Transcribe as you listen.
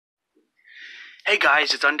Hey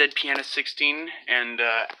guys, it's Undead Pianist 16, and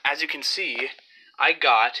as you can see, I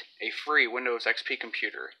got a free Windows XP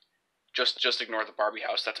computer. Just ignore the Barbie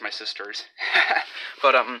house, that's my sister's.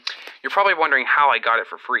 But you're probably wondering how I got it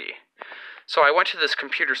for free. So I went to this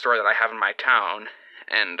computer store that I have in my town,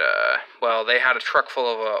 and well, they had a truck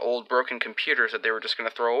full of old broken computers that they were just gonna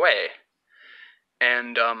throw away.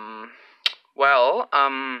 And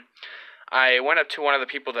I went up to one of the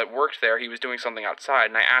people that worked there. He was doing something outside,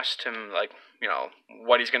 and I asked him, like,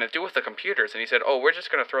 what he's going to do with the computers. And he said, oh, we're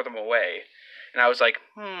just going to throw them away. And I was like,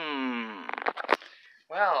 well,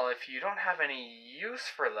 if you don't have any use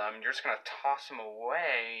for them, you're just going to toss them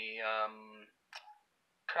away,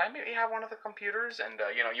 could I maybe have one of the computers? And,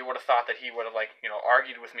 you would have thought that he would have,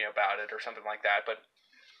 argued with me about it or something like that, but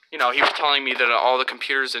he was telling me that all the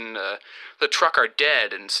computers in the truck are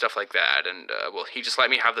dead and stuff like that, and well, he just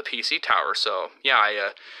let me have the PC tower. So yeah,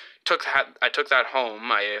 I took that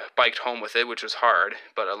home. I biked home with it, which was hard,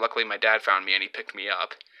 but luckily my dad found me and he picked me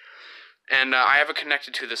up. And I have it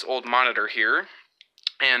connected to this old monitor here,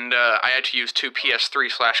 and I had to use two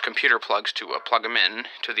PS3/computer plugs to plug them in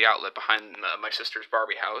to the outlet behind my sister's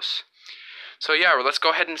Barbie house. So yeah, well, let's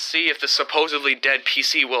go ahead and see if the supposedly dead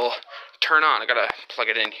PC will turn on. I gotta plug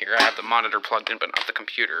it in here. I have the monitor plugged in, but not the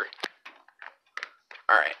computer.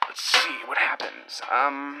 Alright, let's see what happens.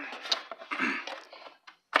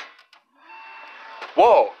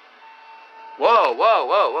 Whoa! Whoa, whoa,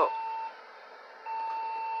 whoa, whoa.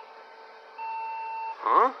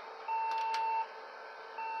 Huh?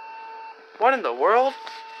 What in the world?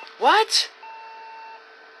 What?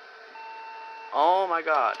 Oh my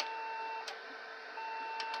god.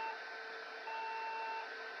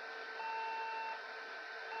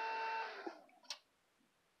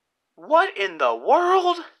 What in the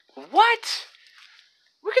world? What?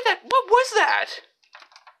 Look at that. What was that?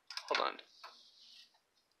 Hold on.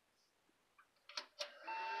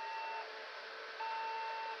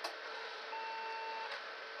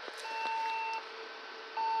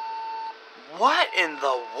 What in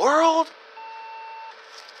the world?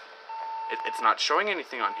 It's not showing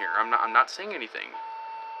anything on here. I'm not seeing anything.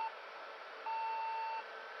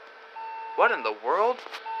 What in the world?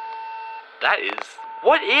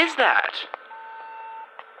 What is that?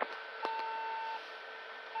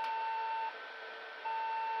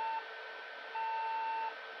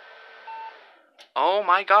 Oh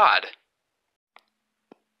my god.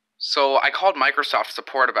 So I called Microsoft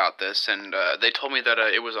support about this, and they told me that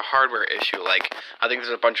it was a hardware issue. Like, I think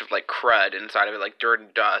there's a bunch of crud inside of it, like dirt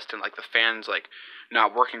and dust, and the fans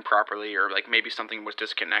not working properly, or maybe something was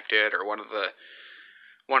disconnected, or one of the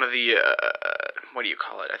what do you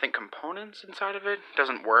call it? I think components inside of it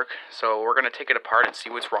doesn't work. So we're gonna take it apart and see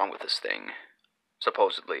what's wrong with this thing,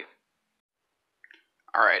 supposedly.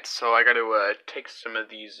 Alright, so I gotta take some of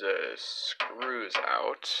these screws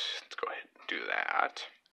out. Let's go ahead and do that.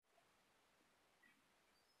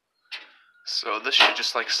 So this should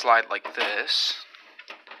just slide like this.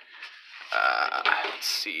 Let's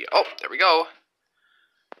see. Oh, there we go.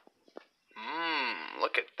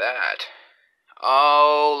 Look at that.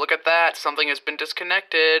 Oh, look at that. Something has been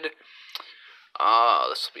disconnected. This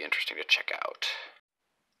will be interesting to check out.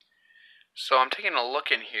 So I'm taking a look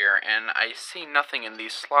in here, and I see nothing in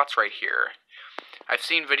these slots right here. I've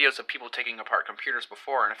seen videos of people taking apart computers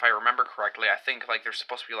before, and if I remember correctly, I think there's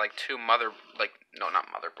supposed to be two not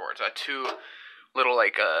motherboards, two little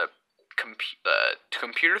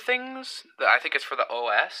computer things. I think it's for the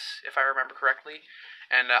OS, if I remember correctly.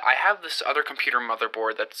 And I have this other computer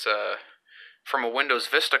motherboard that's from a Windows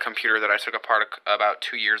Vista computer that I took apart about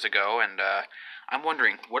 2 years ago, and I'm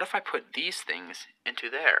wondering, what if I put these things into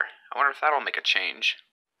there? I wonder if that'll make a change.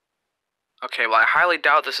 Okay, well, I highly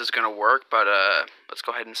doubt this is gonna work, but let's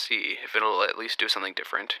go ahead and see if it'll at least do something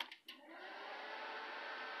different.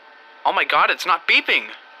 Oh my god, it's not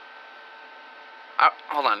beeping!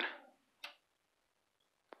 Hold on.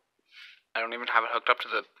 I don't even have it hooked up to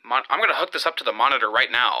the I'm gonna hook this up to the monitor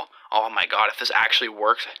right now. Oh my god, if this actually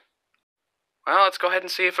works. Well, let's go ahead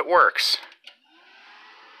and see if it works.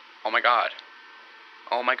 Oh my god.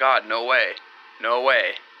 Oh my god, no way. No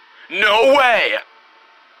way. No way!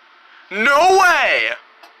 No way!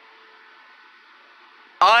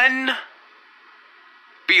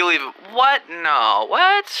 Unbelievable. What? No.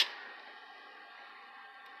 What?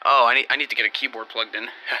 Oh, I need to get a keyboard plugged in.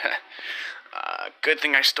 Good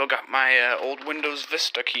thing I still got my old Windows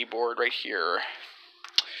Vista keyboard right here.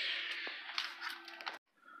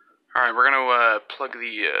 Alright, we're gonna plug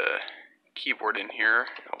the keyboard in here.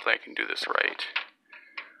 Hopefully I can do this right.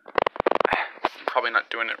 I'm probably not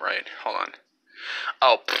doing it right. Hold on.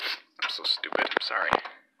 Oh, I'm so stupid. I'm sorry.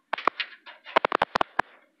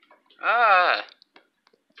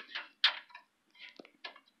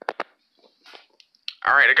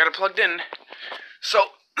 Alright, I got it plugged in. So,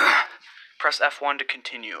 press F1 to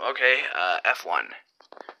continue. Okay, F1.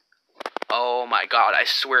 Oh my god, I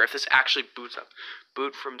swear, if this actually boots up.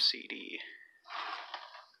 Boot from CD.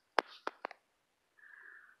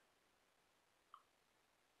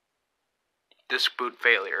 Disk boot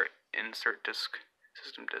failure. Insert disk,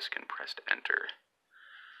 system disk, and press enter.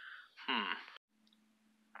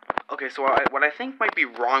 Okay, so what I think might be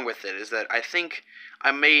wrong with it is that I think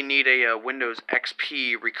I may need a Windows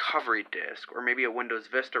XP recovery disk, or maybe a Windows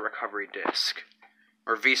Vista recovery disk,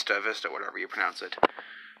 or Vista, whatever you pronounce it.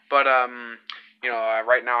 But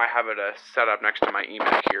right now I have it set up next to my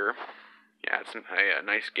eMac here. Yeah, it's a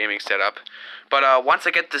nice gaming setup. But once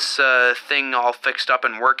I get this thing all fixed up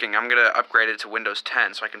and working, I'm gonna upgrade it to Windows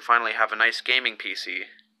 10 so I can finally have a nice gaming PC.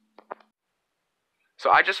 So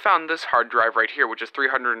I just found this hard drive right here, which is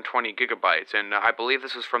 320 gigabytes, and I believe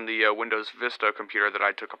this is from the Windows Vista computer that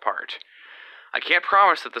I took apart. I can't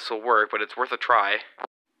promise that this will work, but it's worth a try.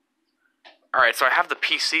 Alright, so I have the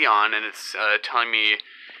PC on, and it's telling me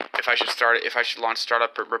if I should launch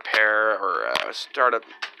Startup Repair, or Startup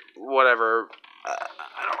whatever.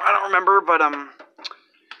 I don't remember, but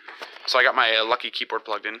so I got my Lucky keyboard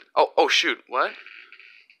plugged in. Oh shoot, what?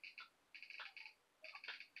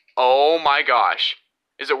 Oh my gosh.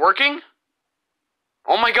 Is it working?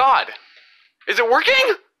 Oh my god! Is it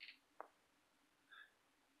working?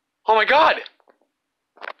 Oh my god!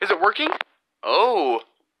 Is it working? Oh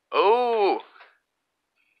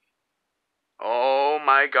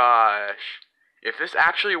my gosh. If this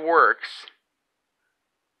actually works...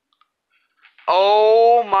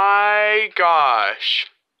 Oh my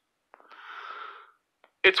gosh.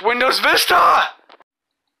 It's Windows Vista!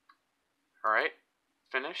 Alright,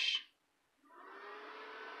 finish.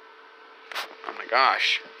 Oh my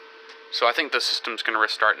gosh. So I think the system's gonna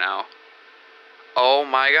restart now. Oh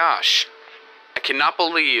my gosh. I cannot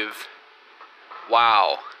believe.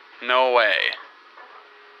 Wow. No way.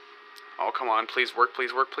 Oh, come on. Please work,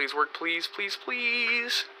 please work, please work, please, please,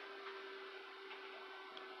 please.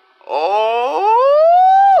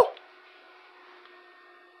 Oh!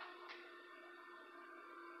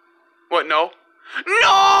 What, no?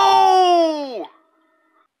 No!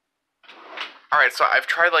 Alright, so I've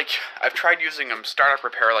tried using Startup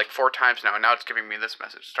Repair like 4 times now, and now it's giving me this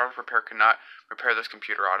message. Startup Repair cannot repair this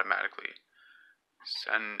computer automatically.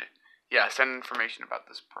 Send information about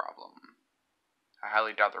this problem. I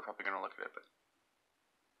highly doubt they're probably going to look at it, but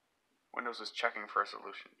Windows is checking for a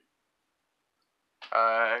solution.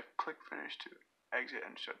 Click finish to exit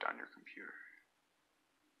and shut down your computer.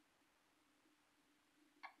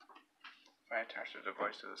 If I attach the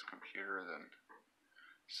device to this computer, then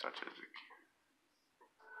such as it.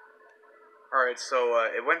 Alright, so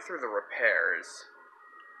it went through the repairs,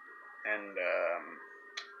 and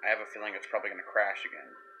I have a feeling it's probably going to crash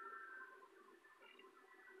again.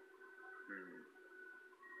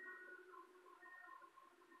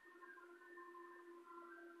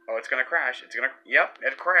 Oh, it's going to crash. Yep,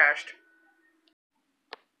 it crashed.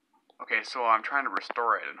 Okay, so I'm trying to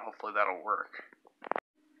restore it, and hopefully that'll work.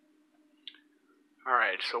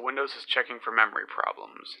 Alright, so Windows is checking for memory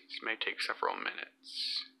problems. This may take several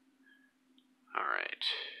minutes. Alright.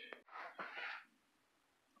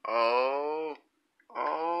 Oh.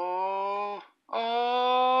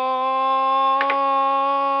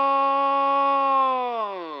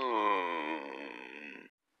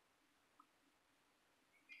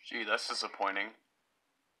 Gee, that's disappointing.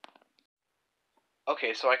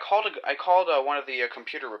 Okay, so I called one of the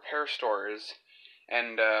computer repair stores,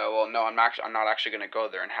 and well, no, I'm not actually going to go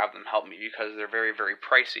there and have them help me because they're very, very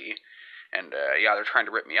pricey. And, yeah, they're trying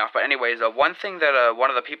to rip me off. But anyways, one thing that one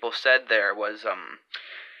of the people said there was,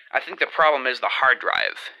 I think the problem is the hard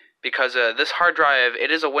drive. Because this hard drive, it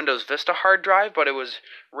is a Windows Vista hard drive, but it was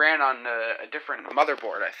ran on a different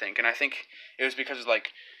motherboard, I think. And I think it was because,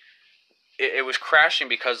 like, it was crashing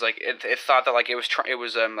because, like, it thought that, like, it was trying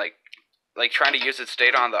to use its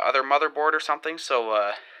data on the other motherboard or something.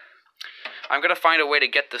 So, I'm going to find a way to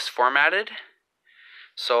get this formatted.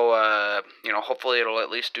 So, hopefully it'll at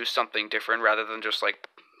least do something different rather than just, like,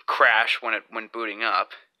 crash when booting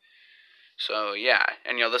up. So, yeah.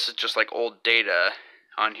 And, this is just, like, old data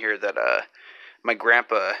on here that, my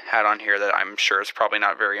grandpa had on here that I'm sure is probably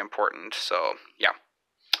not very important. So, yeah.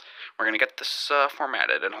 We're gonna get this,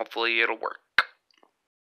 formatted, and hopefully it'll work.